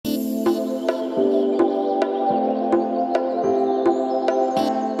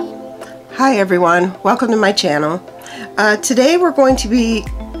Hi everyone, welcome to my channel. Today we're going to be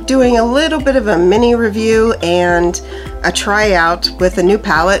doing a little bit of a mini review and a tryout with a new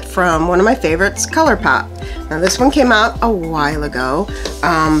palette from one of my favorites, Colourpop. Now this one came out a while ago,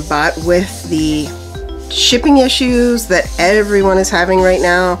 but with the shipping issues that everyone is having right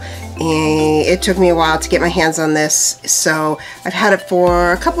now, it took me a while to get my hands on this, so I've had it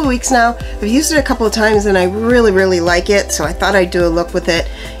for a couple of weeks now. I've used it a couple of times and I really like it, so I thought I'd do a look with it,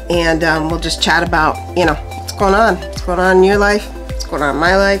 and we'll just chat about, you know, what's going on in your life, what's going on in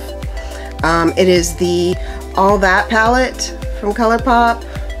my life. It is the All That palette from Colourpop.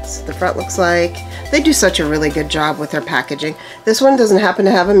 That's what the front looks like. They do such a really good job with their packaging. This one doesn't happen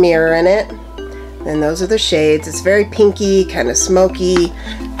to have a mirror in it. And those are the shades. It's very pinky, kind of smoky,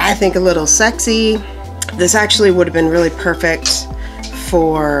 I think a little sexy. This actually would have been really perfect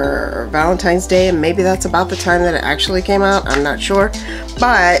for Valentine's Day, and maybe that's about the time that it actually came out. I'm not sure,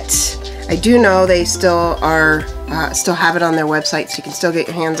 but I do know they still are still have it on their website, so you can still get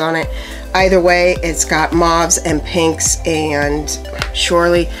your hands on it. Either way, it's got mauves and pinks, and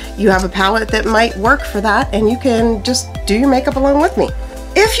surely you have a palette that might work for that, and you can just do your makeup along with me.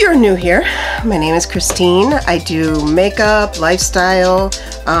 If you're new here, my name is Christine. I do makeup, lifestyle.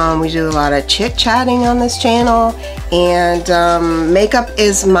 We do a lot of chit-chatting on this channel, and makeup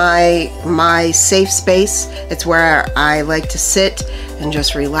is my safe space. It's where I like to sit and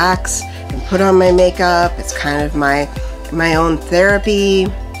just relax and put on my makeup. It's kind of my own therapy.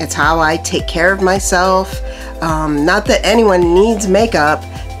 It's how I take care of myself. Not that anyone needs makeup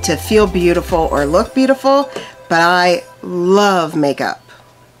to feel beautiful or look beautiful, but I love makeup.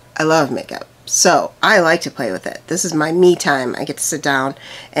 I love makeup, so I like to play with it. This is my me time. I get to sit down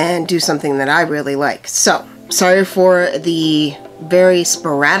and do something that I really like. So sorry for the very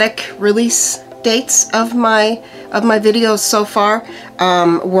sporadic release dates of my videos so far.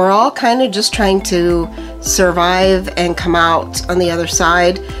 We're all kind of just trying to survive and come out on the other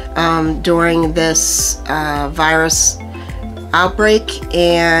side during this virus outbreak,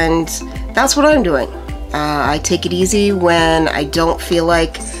 and that's what I'm doing. I take it easy when I don't feel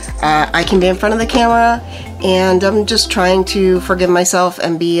like I can be in front of the camera, and I'm just trying to forgive myself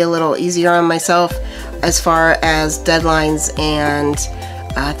and be a little easier on myself as far as deadlines and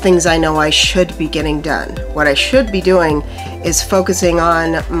things I know I should be getting done. What I should be doing is focusing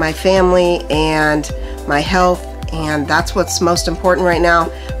on my family and my health, and that's what's most important right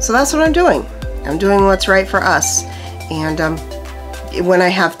now. So that's what I'm doing. I'm doing what's right for us, and when I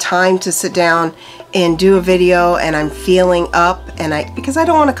have time to sit down and do a video and I'm feeling up, and because I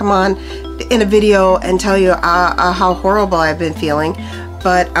don't want to come on in a video and tell you how horrible I've been feeling,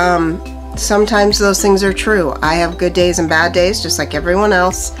 but sometimes those things are true. I have good days and bad days just like everyone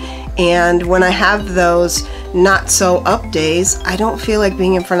else, and when I have those not so up days, I don't feel like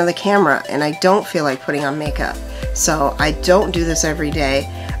being in front of the camera, and I don't feel like putting on makeup. So I don't do this every day.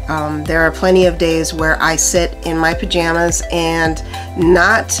 There are plenty of days where I sit in my pajamas and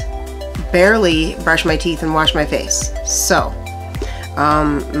barely brush my teeth and wash my face. So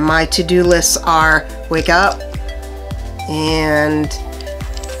my to-do lists are wake up and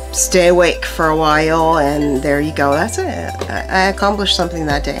stay awake for a while, and there you go. That's it. I accomplished something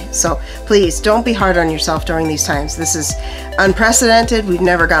that day. So please don't be hard on yourself during these times. This is unprecedented. We've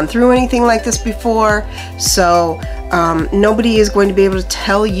never gone through anything like this before, so nobody is going to be able to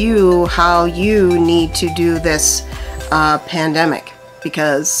tell you how you need to do this pandemic,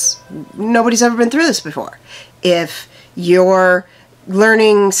 because nobody's ever been through this before. If you're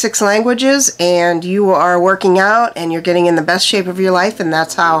learning 6 languages and you are working out and you're getting in the best shape of your life, and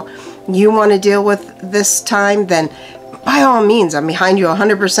that's how you want to deal with this time, then by all means, I'm behind you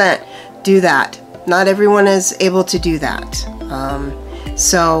 100%. Do that. Not everyone is able to do that.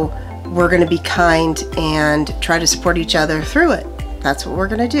 So we're going to be kind and try to support each other through it. That's what we're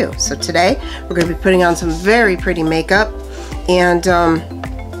going to do. So today we're going to be putting on some very pretty makeup and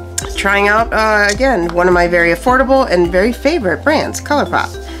trying out again, one of my very affordable and very favorite brands, Colourpop.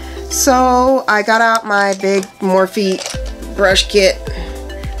 So I got out my big Morphe brush kit.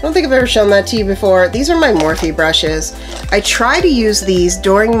 I don't think I've ever shown that to you before. These are my Morphe brushes. I try to use these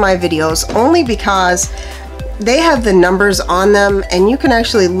during my videos only because they have the numbers on them, and you can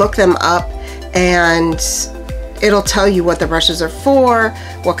actually look them up and it'll tell you what the brushes are for,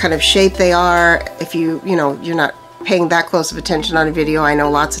 what kind of shape they are. If you're not paying that close of attention on a video. I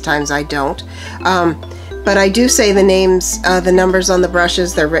know lots of times I don't. But I do say the names, the numbers on the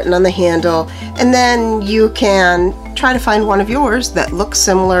brushes, they're written on the handle, and then you can try to find one of yours that looks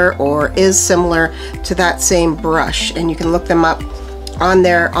similar or is similar to that same brush, and you can look them up on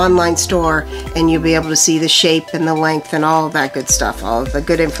their online store, and you'll be able to see the shape and the length and all of that good stuff, all of the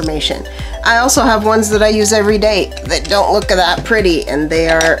good information. I also have ones that I use every day that don't look that pretty, and they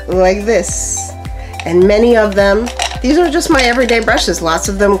are like this. And many of them, these are just my everyday brushes. Lots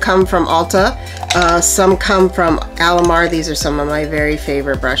of them come from Ulta. Some come from Alamar. These are some of my very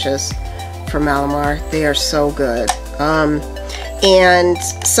favorite brushes from Alamar. They are so good. And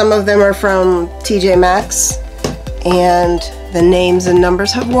some of them are from TJ Maxx, and the names and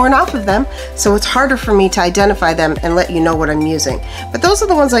numbers have worn off of them, so it's harder for me to identify them and let you know what I'm using. But those are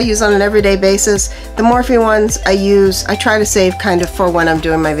the ones I use on an everyday basis. The Morphe ones I try to save kind of for when I'm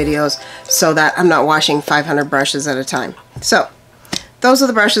doing my videos, so that I'm not washing 500 brushes at a time. So those are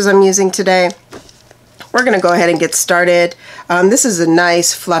the brushes I'm using today. We're going to go ahead and get started. This is a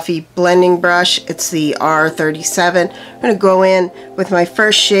nice fluffy blending brush. It's the R37. I'm going to go in with my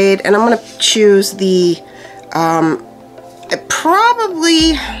first shade, and I'm going to choose the I'm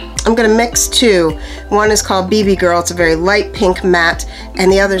going to mix two. One is called BB Girl. It's a very light pink matte, and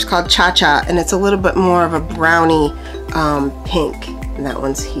the other is called Cha Cha, and it's a little bit more of a brownie pink, and that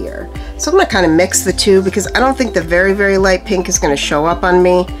one's here. So I'm going to kind of mix the two because I don't think the very, very light pink is going to show up on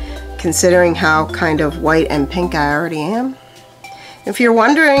me, considering how kind of white and pink I already am. If you're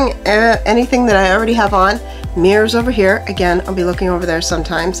wondering anything that I already have on, mirrors over here. Again, I'll be looking over there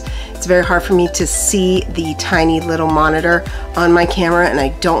sometimes. It's very hard for me to see the tiny little monitor on my camera, and I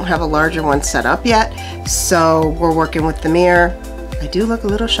don't have a larger one set up yet, so we're working with the mirror. I do look a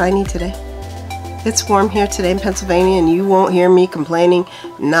little shiny today. It's warm here today in Pennsylvania, and you won't hear me complaining,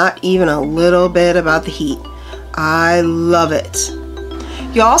 not even a little bit, about the heat. I love it.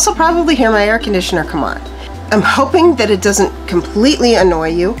 You'll also probably hear my air conditioner come on. I'm hoping that it doesn't completely annoy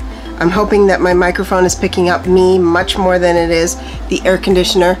you. I'm hoping that my microphone is picking up me much more than it is the air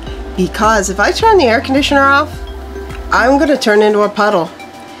conditioner, because if I turn the air conditioner off, I'm going to turn into a puddle.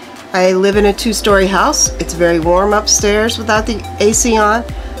 I live in a 2-story house. It's very warm upstairs without the AC on,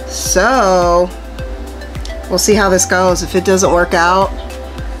 so we'll see how this goes. If it doesn't work out,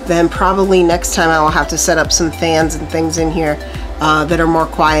 then probably next time I will have to set up some fans and things in here that are more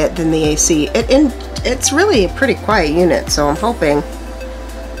quiet than the AC. It's really a pretty quiet unit, so I'm hoping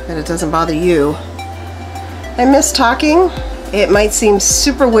that it doesn't bother you. I miss talking. It might seem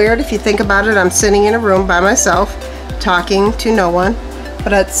super weird if you think about it. I'm sitting in a room by myself talking to no one, but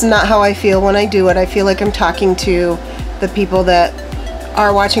that's not how I feel when I do it. I feel like I'm talking to the people that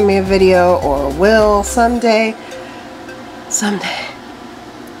are watching me a video or will someday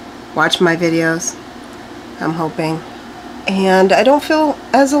watch my videos. I'm hoping. And I don't feel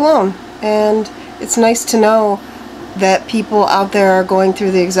as alone, and it's nice to know that people out there are going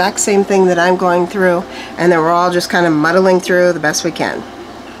through the exact same thing that I'm going through, and that we're all just kind of muddling through the best we can.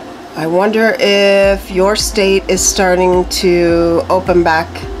 I wonder if your state is starting to open back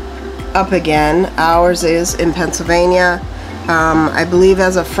up again. Ours is in Pennsylvania. I believe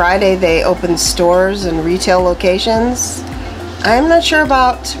as of Friday they opened stores and retail locations. I'm not sure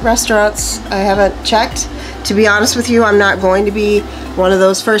about restaurants. I haven't checked. To be honest with you, I'm not going to be one of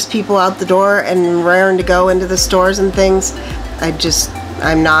those first people out the door and raring to go into the stores and things.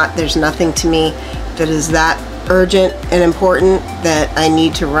 I'm not. There's nothing to me that is that urgent and important that I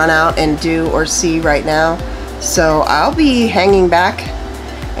need to run out and do or see right now. So I'll be hanging back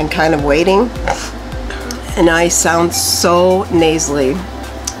and kind of waiting. And I sound so nasally.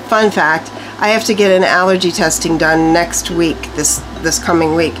 Fun fact, I have to get an allergy testing done next week, this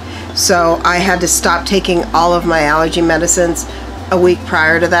coming week. So I had to stop taking all of my allergy medicines a week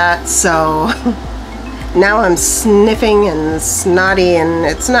prior to that. So now I'm sniffing and snotty, and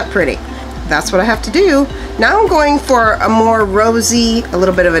it's not pretty. That's what I have to do. Now I'm going for a more rosy, a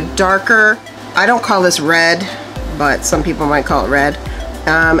little bit of a darker, I don't call this red, but some people might call it red.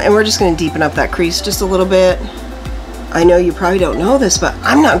 And we're just going to deepen up that crease just a little bit. I know you probably don't know this, but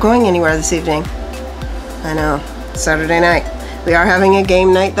I'm not going anywhere this evening. I know, Saturday night. We are having a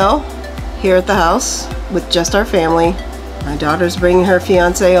game night though, here at the house with just our family. My daughter's bringing her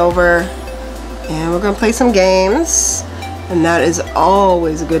fiance over, and we're gonna play some games, and that is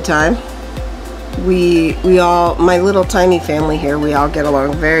always a good time. We all, my little tiny family here, we all get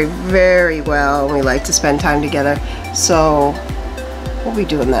along very, very well, and we like to spend time together. So we'll be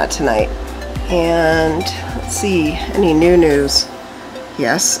doing that tonight. And let's see, any new news?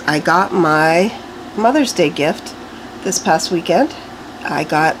 Yes, I got my Mother's Day gift this past weekend. I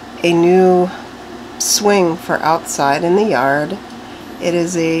got a new swing for outside in the yard. It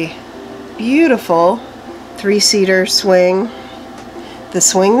is a beautiful 3-seater swing. The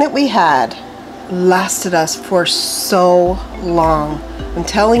swing that we had lasted us for so long. I'm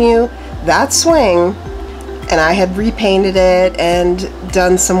telling you, that swing, and I had repainted it and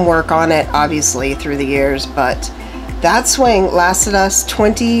done some work on it, obviously, through the years, but that swing lasted us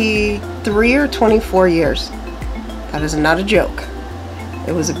 23 or 24 years. That is not a joke.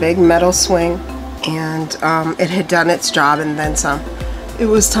 It was a big metal swing, and it had done its job and then some. It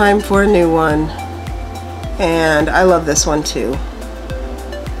was time for a new one, and I love this one too.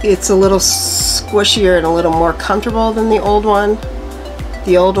 It's a little squishier and a little more comfortable than the old one.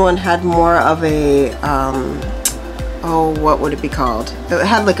 The old one had more of a, oh, what would it be called? It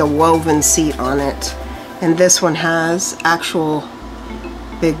had like a woven seat on it. And this one has actual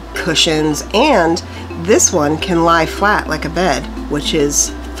big cushions, and this one can lie flat like a bed, which is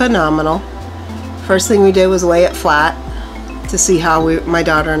phenomenal. First thing we did was lay it flat to see how my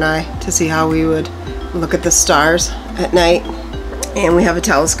daughter and I, to see how we would look at the stars at night. And we have a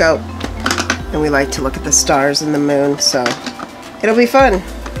telescope, and we like to look at the stars and the moon, so it'll be fun.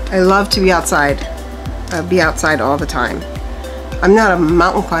 I love to be outside. I'll be outside all the time. I'm not a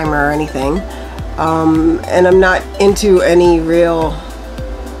mountain climber or anything, and I'm not into any real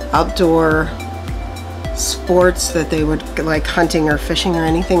outdoor sports that they would like hunting or fishing or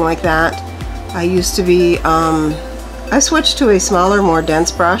anything like that. I used to be, I switched to a smaller, more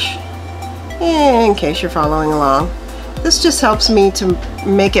dense brush, in case you're following along. This just helps me to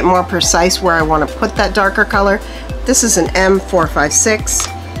make it more precise where I want to put that darker color. This is an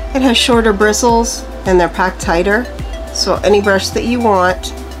M456. It has shorter bristles and they're packed tighter. So any brush that you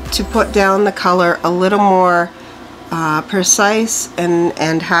want to put down the color a little more precise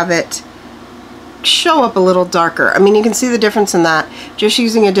and have it show up a little darker. I mean, you can see the difference in that just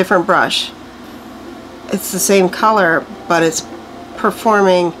using a different brush. It's the same color, but it's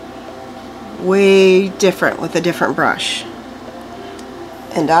performing way different with a different brush.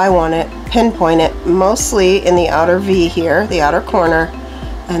 And I want it, pinpoint it mostly in the outer V here, the outer corner,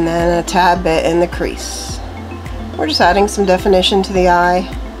 and then a tad bit in the crease. We're just adding some definition to the eye.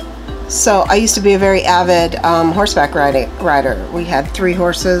 So I used to be a very avid horseback rider. We had 3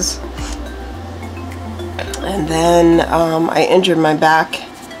 horses, and then I injured my back,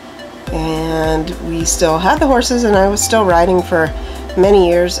 and we still had the horses, and I was still riding for many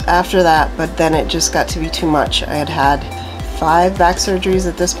years after that, but then it just got to be too much. I had 5 back surgeries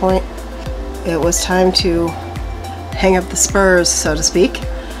at this point. It was time to hang up the spurs, so to speak,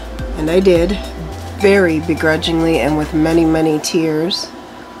 and I did, very begrudgingly and with many, many tears.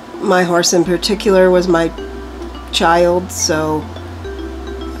 My horse in particular was my child, so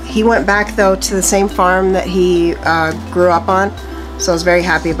he went back though to the same farm that he grew up on, so I was very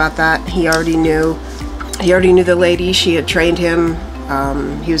happy about that. He already knew the lady. She had trained him.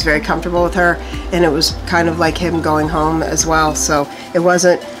 He was very comfortable with her, and it was kind of like him going home as well, so it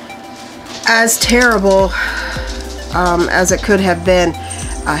wasn't as terrible as it could have been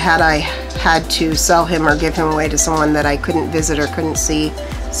had I had to sell him or give him away to someone that I couldn't visit or couldn't see.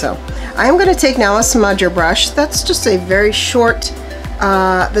 So I'm going to take now a smudger brush. That's just a very short,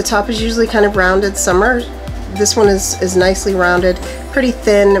 the top is usually kind of rounded. Summer, this one is nicely rounded, pretty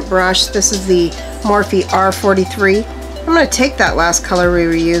thin brush. This is the Morphe R43. I'm going to take that last color we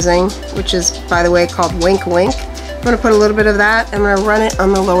were using, which is, by the way, called Wink Wink. I'm going to put a little bit of that, and I'm going to run it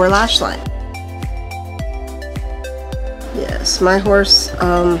on the lower lash line. Yes, my horse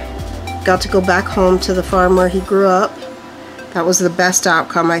got to go back home to the farm where he grew up. That was the best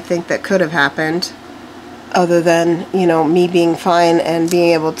outcome I think that could have happened, other than, you know, me being fine and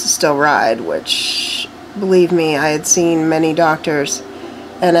being able to still ride, which, believe me, I had seen many doctors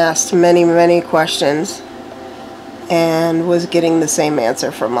and asked many, many questions, and was getting the same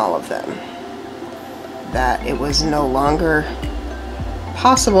answer from all of them, that it was no longer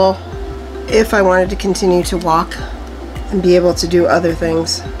possible if I wanted to continue to walk and be able to do other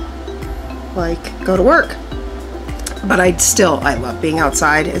things like go to work. But I love being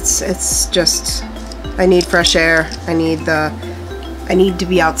outside. It's just, I need fresh air. I need to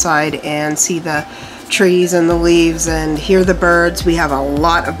be outside and see the trees and the leaves and hear the birds. We have a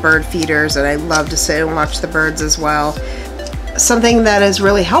lot of bird feeders, and I love to sit and watch the birds as well. Something that has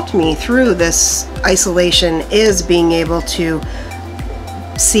really helped me through this isolation is being able to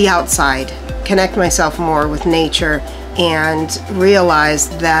see outside, connect myself more with nature, and realize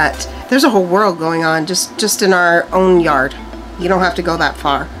that there's a whole world going on just in our own yard. You don't have to go that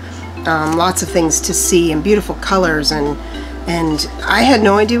far. Lots of things to see and beautiful colors, and I had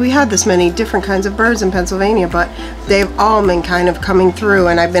no idea we had this many different kinds of birds in Pennsylvania, but they've all been kind of coming through,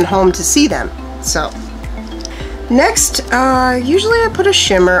 and I've been home to see them. So next, usually I put a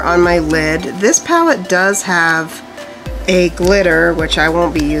shimmer on my lid. This palette does have a glitter, which I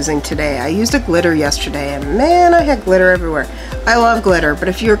won't be using today. I used a glitter yesterday, and man, I had glitter everywhere. I love glitter, but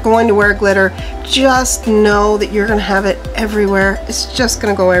if you're going to wear glitter, just know that you're gonna have it everywhere. It's just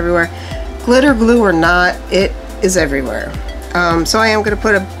gonna go everywhere. Glitter glue or not, it is everywhere. So I am gonna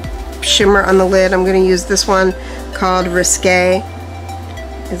put a shimmer on the lid. I'm gonna use this one called Risque.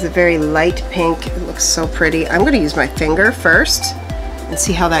 It's a very light pink. It looks so pretty. I'm gonna use my finger first and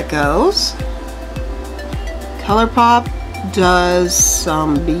see how that goes. Colourpop does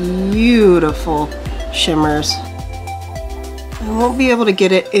some beautiful shimmers. I won't be able to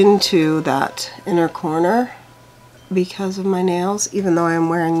get it into that inner corner because of my nails, even though I'm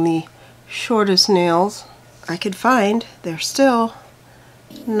wearing the shortest nails I could find. They're still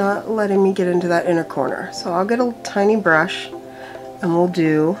not letting me get into that inner corner. So I'll get a tiny brush and we'll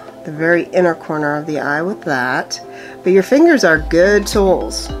do the very inner corner of the eye with that. But your fingers are good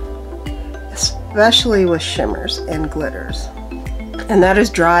tools, especially with shimmers and glitters. And that is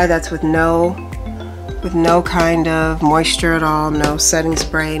dry. That's with no kind of moisture at all, no setting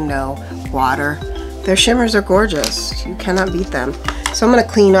spray, no water. Their shimmers are gorgeous. You cannot beat them. So I'm going to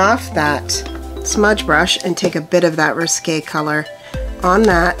clean off that smudge brush and take a bit of that Risque color on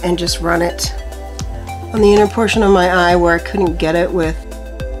that and just run it on the inner portion of my eye where I couldn't get it with.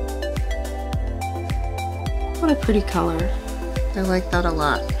 What a pretty color. I like that a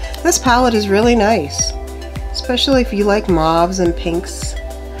lot. This palette is really nice, especially if you like mauves and pinks.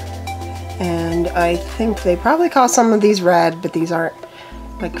 And I think they probably call some of these red, but these aren't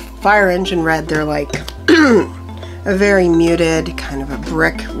like fire engine red. They're like a very muted kind of a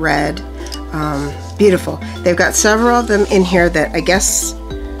brick red. Beautiful. They've got several of them in here that I guess,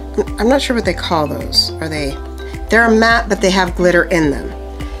 I'm not sure what they call those. They're a matte, but they have glitter in them.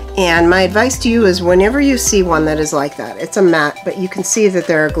 And my advice to you is whenever you see one that is like that, it's a matte, but you can see that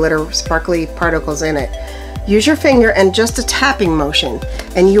there are glitter sparkly particles in it. Use your finger and just a tapping motion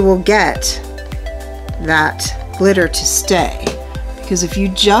and you will get that glitter to stay. Because if you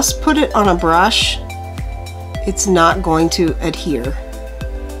just put it on a brush, it's not going to adhere.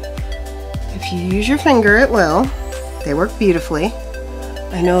 If you use your finger, it will. They work beautifully.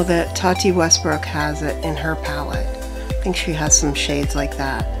 I know that Tati Westbrook has it in her palette. I think she has some shades like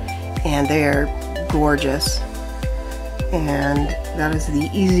that. And they are gorgeous. And that is the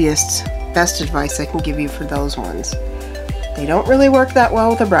easiest, best advice I can give you for those ones. They don't really work that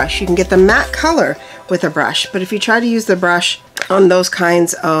well with a brush. You can get the matte color with a brush, but if you try to use the brush on those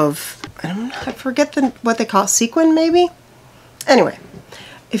kinds of, I forget what they call it, sequin maybe? Anyway,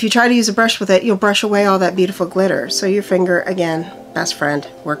 if you try to use a brush with it, you'll brush away all that beautiful glitter. So your finger, again, best friend,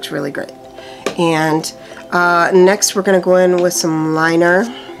 works really great. And next we're going to go in with some liner.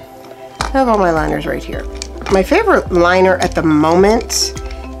 I have all my liners right here. My favorite liner at the moment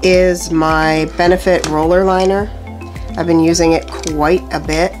is my Benefit roller liner. I've been using it quite a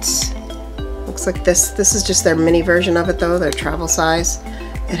bit. Looks like this. This is just their mini version of it though, their travel size.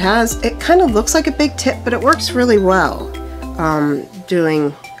 It kind of looks like a big tip, but it works really well.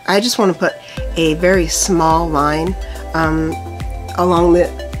 I just want to put a very small line along the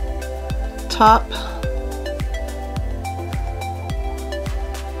top.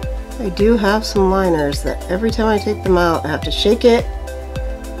 I do have some liners that every time I take them out I have to shake it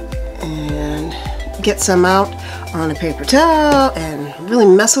and get some out on a paper towel and really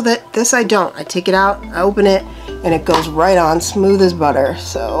mess with it. This I don't. I take it out, I open it, and it goes right on smooth as butter.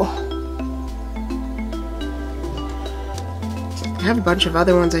 So I have a bunch of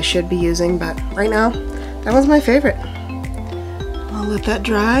other ones I should be using, but right now that one's my favorite. I'll let that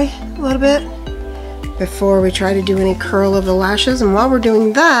dry a little bit before we try to do any curl of the lashes. And while we're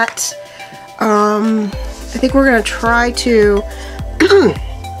doing that, I think we're going to try to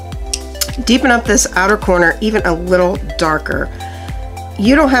deepen up this outer corner even a little darker.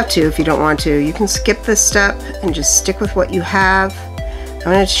 You don't have to if you don't want to. You can skip this step and just stick with what you have. I'm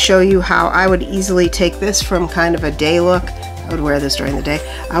going to show you how I would easily take this from kind of a day look. I would wear this during the day.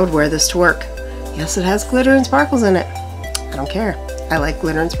 I would wear this to work. Yes, it has glitter and sparkles in it. I don't care. I like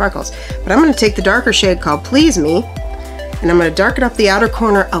glitter and sparkles. But I'm going to take the darker shade called Please Me, and I'm going to darken up the outer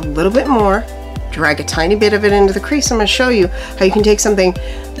corner a little bit more, drag a tiny bit of it into the crease. I'm going to show you how you can take something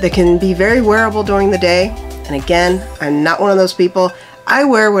that can be very wearable during the day. And again, I'm not one of those people. I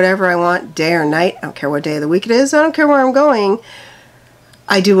wear whatever I want, day or night. I don't care what day of the week it is. I don't care where I'm going.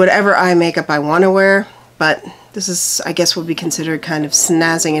 I do whatever eye makeup I want to wear, but this is, I guess, would be considered kind of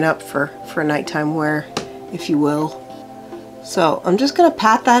snazzing it up for nighttime wear, if you will. So I'm just going to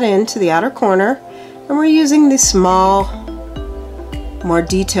pat that into the outer corner, and we're using the small, more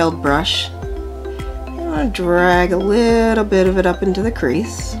detailed brush. I'm going to drag a little bit of it up into the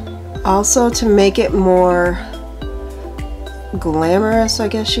crease. Also, to make it more glamorous, I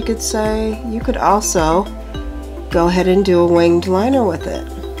guess you could say, you could also go ahead and do a winged liner with it.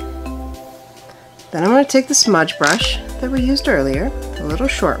 Then I'm going to take the smudge brush that we used earlier, the little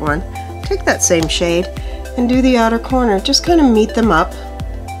short one, take that same shade and do the outer corner. Just kind of meet them up.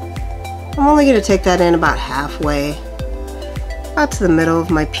 I'm only going to take that in about halfway, about to the middle of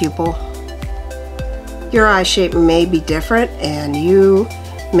my pupil. Your eye shape may be different and you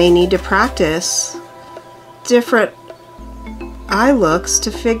may need to practice different eye looks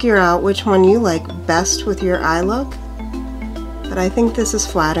to figure out which one you like best with your eye look. But I think this is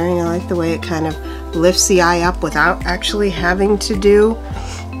flattering. I like the way it kind of lifts the eye up without actually having to do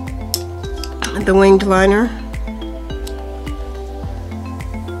the winged liner.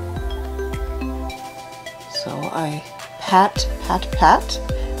 So I pat, pat, pat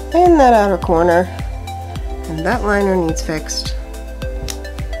in that outer corner, and that liner needs fixed. You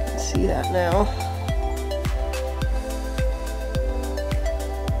can see that now.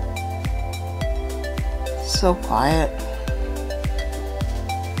 So quiet.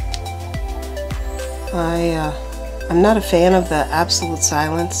 I'm not a fan of the absolute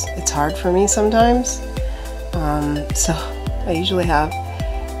silence. It's hard for me sometimes. So I usually have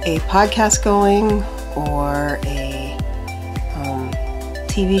a podcast going or a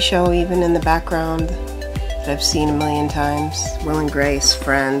TV show even in the background that I've seen a million times. Will and Grace,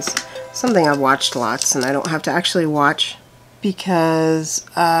 Friends, something I've watched lots and I don't have to actually watch because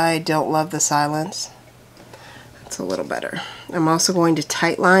I don't love the silence. It's a little better. I'm also going to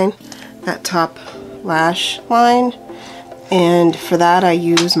tight line that top lash line, and for that I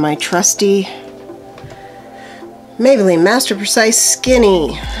use my trusty Maybelline Master Precise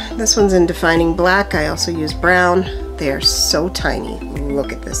Skinny. This one's in Defining Black. I also use brown. They are so tiny.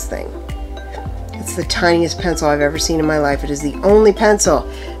 Look at this thing. It's the tiniest pencil I've ever seen in my life. It is the only pencil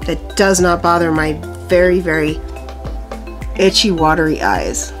that does not bother my very, very itchy, watery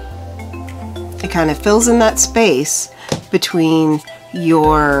eyes. It kind of fills in that space between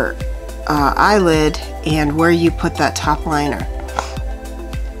your eyelid and where you put that top liner,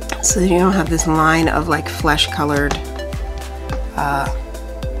 so that you don't have this line of like flesh colored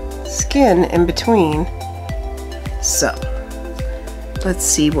skin in between. So let's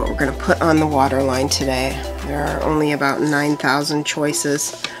see what we're going to put on the waterline today. There are only about 9,000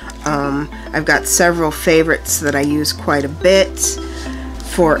 choices. I've got several favorites that I use quite a bit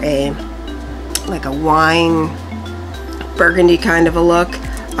for like a wine burgundy kind of a look.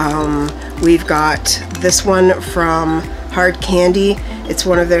 We've got this one from Hard Candy. It's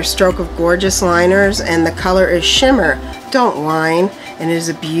one of their Stroke of Gorgeous liners, and the color is Shimmer Don't Whine, and it is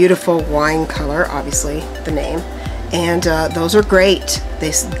a beautiful wine color, obviously the name. And those are great.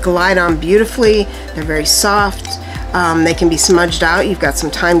 They glide on beautifully. They're very soft. They can be smudged out. You've got some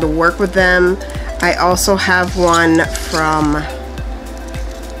time to work with them. I also have one from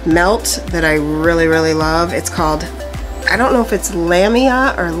Melt that I really, really love. It's called, I don't know if it's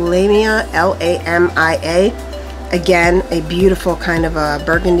Lamia or Lamia, L-A-M-I-A. Again, a beautiful kind of a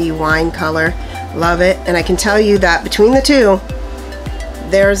burgundy wine color. Love it. And I can tell you that between the two,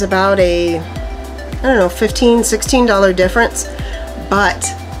 there's about a, I don't know, $15, $16 difference, but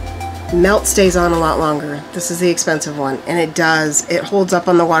Melt stays on a lot longer. This is the expensive one, and it does. It holds up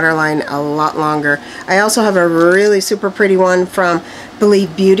on the waterline a lot longer. I also have a really super pretty one from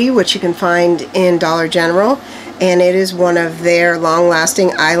Believe Beauty, which you can find in Dollar General, and it is one of their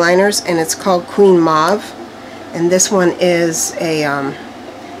long-lasting eyeliners, and it's called Queen Mauve. And this one is a,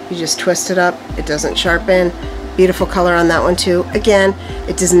 you just twist it up, it doesn't sharpen. Beautiful color on that one too. Again,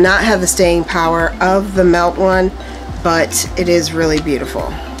 it does not have the staying power of the Melt one, but it is really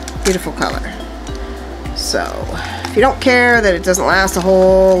beautiful. Beautiful color. So, if you don't care that it doesn't last a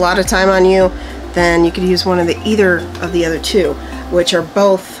whole lot of time on you, then you could use one of either of the other two, which are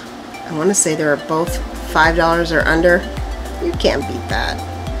both, I want to say they're both $5 or under. You can't beat that.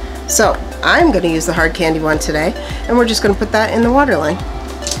 So, I'm going to use the Hard Candy one today, and we're just going to put that in the waterline.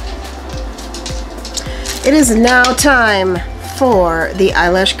 It is now time for the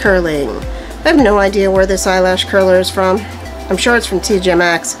eyelash curling. I have no idea where this eyelash curler is from. I'm sure it's from TJ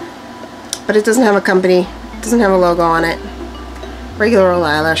Maxx, but it doesn't have a company, it doesn't have a logo on it. Regular old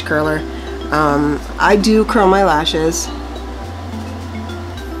eyelash curler. I do curl my lashes.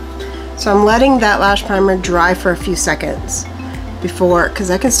 So I'm letting that lash primer dry for a few seconds before,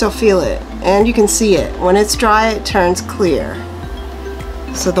 because I can still feel it, and you can see it. When it's dry, it turns clear.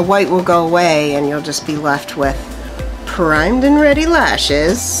 So the white will go away and you'll just be left with primed and ready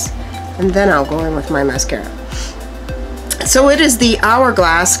lashes. And then I'll go in with my mascara. So it is the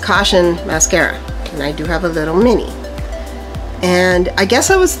Hourglass Caution Mascara. And I do have a little mini. And I guess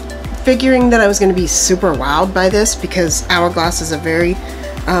I was figuring that I was going to be super wowed by this because Hourglass is a very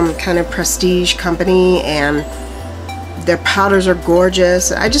kind of prestige company and their powders are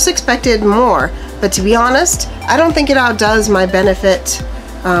gorgeous. I just expected more, but to be honest, I don't think it outdoes my Benefit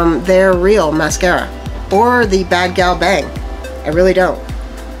their Real mascara or the Bad Gal Bang. I really don't.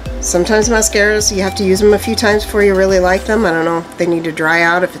 Sometimes mascaras, you have to use them a few times before you really like them. I don't know if they need to dry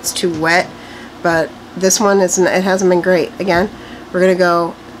out, if it's too wet, but this one, it hasn't been great. Again, we're going to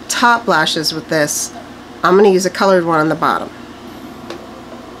go top lashes with this. I'm going to use a colored one on the bottom.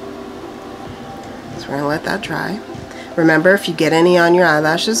 So we're going to let that dry. Remember, if you get any on your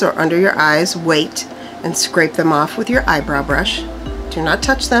eyelashes or under your eyes, wait and scrape them off with your eyebrow brush. Do not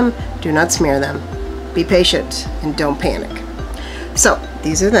touch them, do not smear them. Be patient and don't panic. So,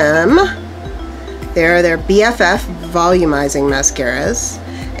 these are them. They're their BFF volumizing mascaras,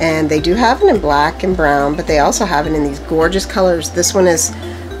 and they do have it in black and brown, but they also have it in these gorgeous colors. This one is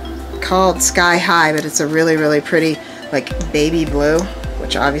called Sky High, but it's a really, really pretty, like, baby blue,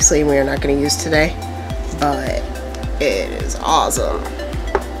 which obviously we are not going to use today, but it is awesome.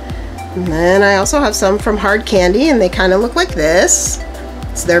 And then I also have some from Hard Candy, and they kind of look like this.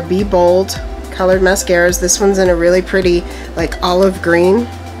 It's their Be Bold colored mascaras. This one's in a really pretty, like, olive green.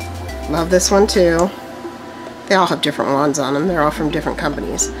 Love this one too. They all have different wands on them. They're all from different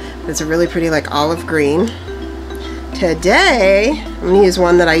companies. But it's a really pretty, like, olive green. Today, I'm going to use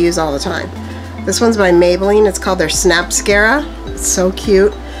one that I use all the time. This one's by Maybelline. It's called their Snapscara. It's so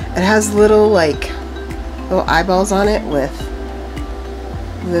cute. It has little, like, little eyeballs on it with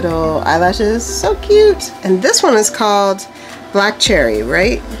little eyelashes. So cute. And this one is called Black Cherry,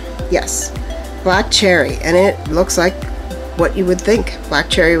 right? Yes. Black Cherry, and it looks like what you would think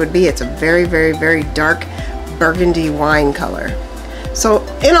Black Cherry would be. It's a very, very, very dark burgundy wine color. So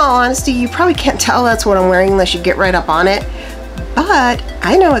in all honesty, you probably can't tell that's what I'm wearing unless you get right up on it, but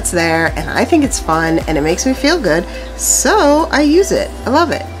I know it's there and I think it's fun and it makes me feel good, so I use it. I love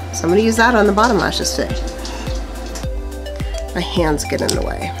it. So I'm going to use that on the bottom lashes today. My hands get in the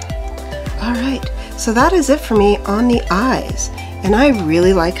way. Alright, so that is it for me on the eyes, and I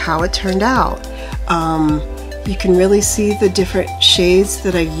really like how it turned out. You can really see the different shades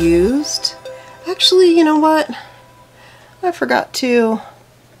that I used. Actually, you know what? I forgot to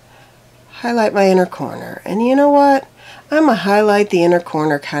highlight my inner corner. And you know what? I'm a highlight the inner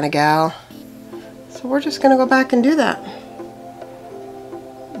corner kind of gal. So we're just going to go back and do that.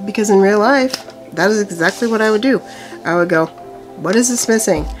 Because in real life, that is exactly what I would do. I would go, what is this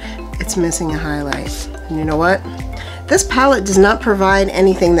missing? It's missing a highlight. And you know what? This palette does not provide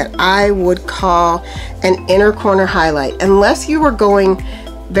anything that I would call an inner corner highlight. Unless you were going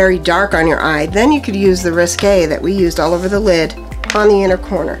very dark on your eye, then you could use the Risque that we used all over the lid on the inner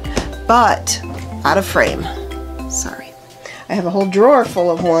corner. But out of frame. Sorry. I have a whole drawer full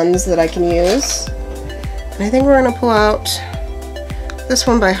of ones that I can use. And I think we're going to pull out this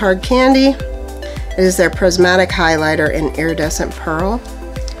one by Hard Candy. It is their Prismatic Highlighter in Iridescent Pearl.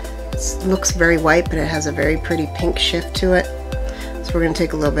 It looks very white, but it has a very pretty pink shift to it. So we're going to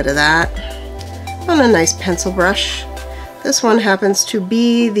take a little bit of that on a nice pencil brush. This one happens to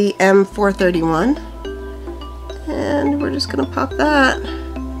be the M431. And we're just going to pop that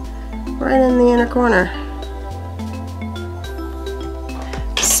right in the inner corner.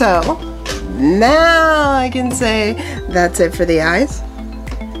 So now I can say that's it for the eyes.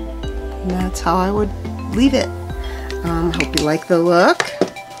 And that's how I would leave it. Hope you like the look.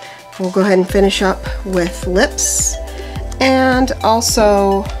 We'll go ahead and finish up with lips, and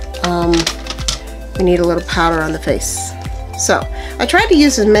also we need a little powder on the face. So I tried to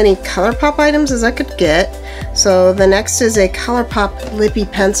use as many Colourpop items as I could get. So the next is a Colourpop Lippy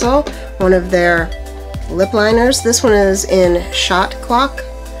Pencil, one of their lip liners. This one is in Shot Clock.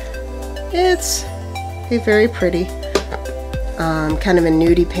 It's a very pretty kind of a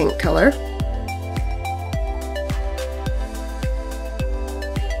nudie pink color.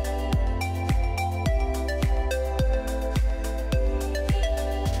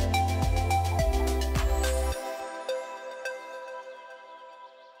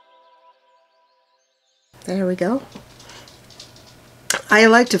 There we go. I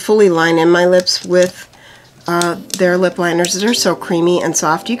like to fully line in my lips with their lip liners. They're so creamy and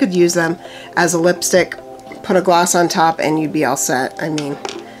soft. You could use them as a lipstick, put a gloss on top, and you'd be all set. I mean,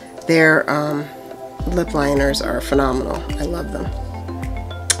 their lip liners are phenomenal. I love them.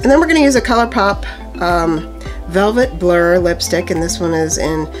 And then we're going to use a Colourpop Velvet Blur lipstick, and this one is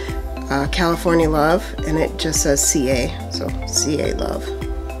in California Love, and it just says CA, so CA Love.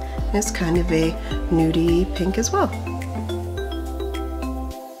 It's kind of a nudie pink as well.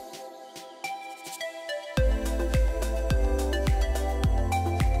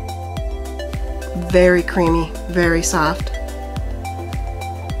 Very creamy, very soft.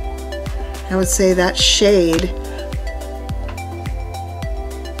 I would say that shade,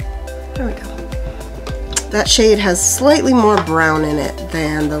 there we go. That shade has slightly more brown in it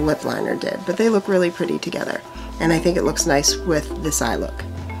than the lip liner did, but they look really pretty together. And I think it looks nice with this eye look.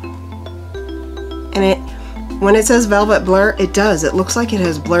 And when it says Velvet Blur, it does. It looks like it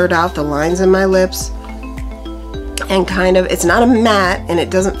has blurred out the lines in my lips. And kind of, it's not a matte and it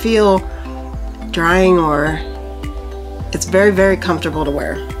doesn't feel drying, or it's very, very comfortable to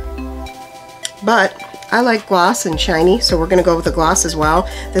wear. But I like gloss and shiny, so we're gonna go with the gloss as well.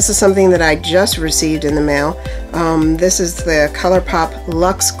 This is something that I just received in the mail. This is the Colourpop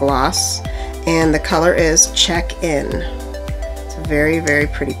Luxe Gloss, and the color is Check In. It's a very, very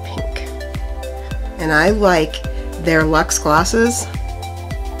pretty pink. And I like their Luxe glosses.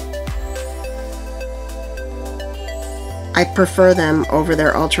 I prefer them over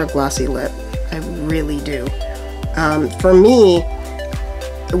their ultra glossy lip. I really do. For me,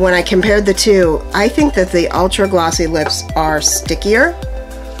 when I compared the two, I think that the ultra glossy lips are stickier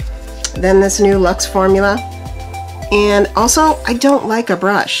than this new Luxe formula. And also, I don't like a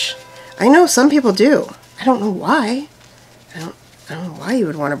brush. I know some people do. I don't know why. I don't know why you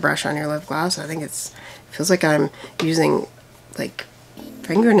would want a brush on your lip gloss. I think it feels like I'm using like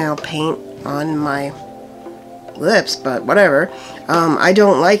fingernail paint on my lips, but whatever. I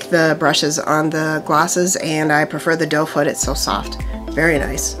don't like the brushes on the glosses, and I prefer the doe foot. It's so soft. Very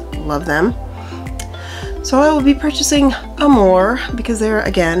nice. Love them. So I will be purchasing more because they're,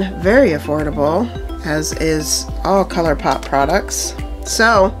 again, very affordable, as is all Colourpop products.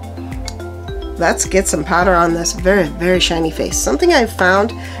 So let's get some powder on this very, very shiny face. Something I've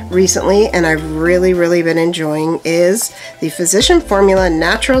found recently and I've really, really been enjoying is the Physician Formula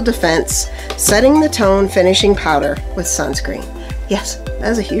Natural Defense Setting the Tone Finishing Powder with Sunscreen. Yes,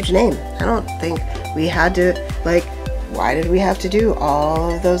 that is a huge name. I don't think we had to, like, why did we have to do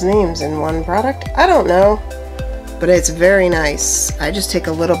all of those names in one product? I don't know, but it's very nice. I just take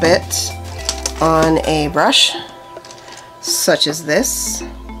a little bit on a brush, such as this.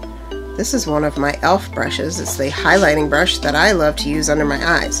 This is one of my e.l.f. brushes. It's the highlighting brush that I love to use under my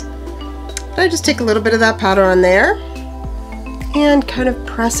eyes. But I just take a little bit of that powder on there and kind of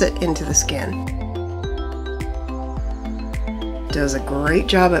press it into the skin. Does a great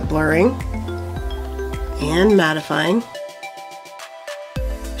job at blurring and mattifying.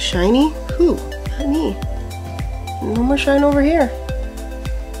 Shiny? Who? Not me. No more shine over here.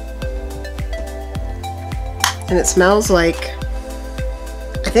 And it smells like,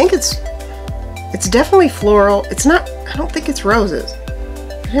 I think it's definitely floral. It's not, I don't think it's roses.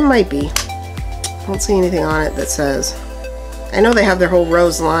 It might be. I don't see anything on it that says. I know they have their whole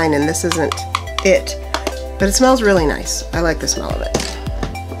rose line and this isn't it, but it smells really nice. I like the smell of it.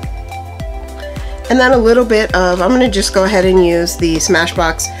 And then a little bit of, I'm going to just go ahead and use the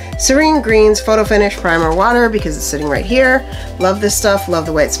Smashbox Serene Greens Photo Finish Primer Water because it's sitting right here. Love this stuff, love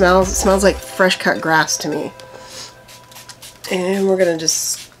the way it smells. It smells like fresh cut grass to me. And we're going to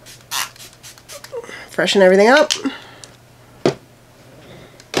just freshen everything up.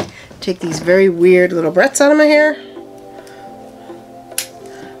 Take these very weird little breaths out of my hair.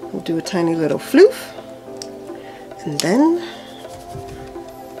 We'll do a tiny little floof. And then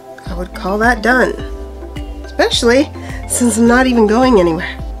I would call that done. Especially since I'm not even going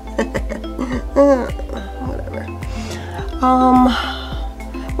anywhere. Whatever.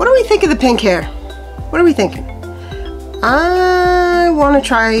 What do we think of the pink hair? What are we thinking? I want to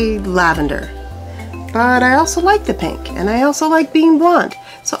try lavender. But I also like the pink. And I also like being blonde.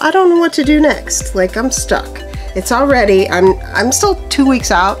 So I don't know what to do next. Like, I'm stuck. It's already, I'm still 2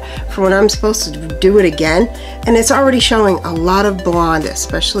 weeks out from when I'm supposed to do it again, and it's already showing a lot of blonde,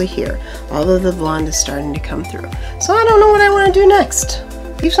 especially here. Although the blonde is starting to come through. So I don't know what I want to do next.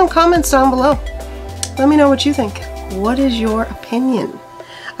 Leave some comments down below. Let me know what you think. What is your opinion?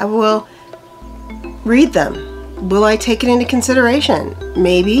 I will read them. Will I take it into consideration?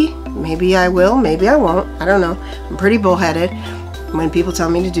 Maybe. Maybe I will.Maybe I won't. I don't know. I'm pretty bullheaded when people tell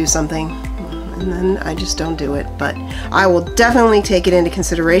me to do something. And then I just don't do it, but I will definitely take it into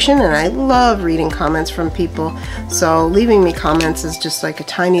consideration, and I love reading comments from people, so leaving me comments is just like a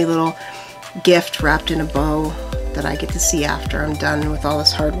tiny little gift wrapped in a bow that I get to see after I'm done with all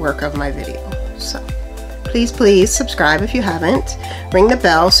this hard work of my video. So please, please subscribe if you haven't. Ring the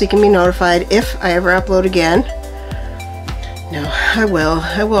bell so you can be notified if I ever upload again. No, I will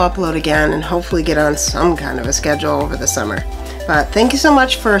upload again and hopefully get on some kind of a schedule over the summer. But thank you so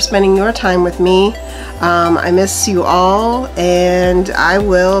much for spending your time with me. I miss you all, and I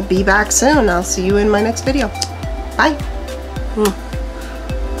will be back soon. I'll see you in my next video. Bye.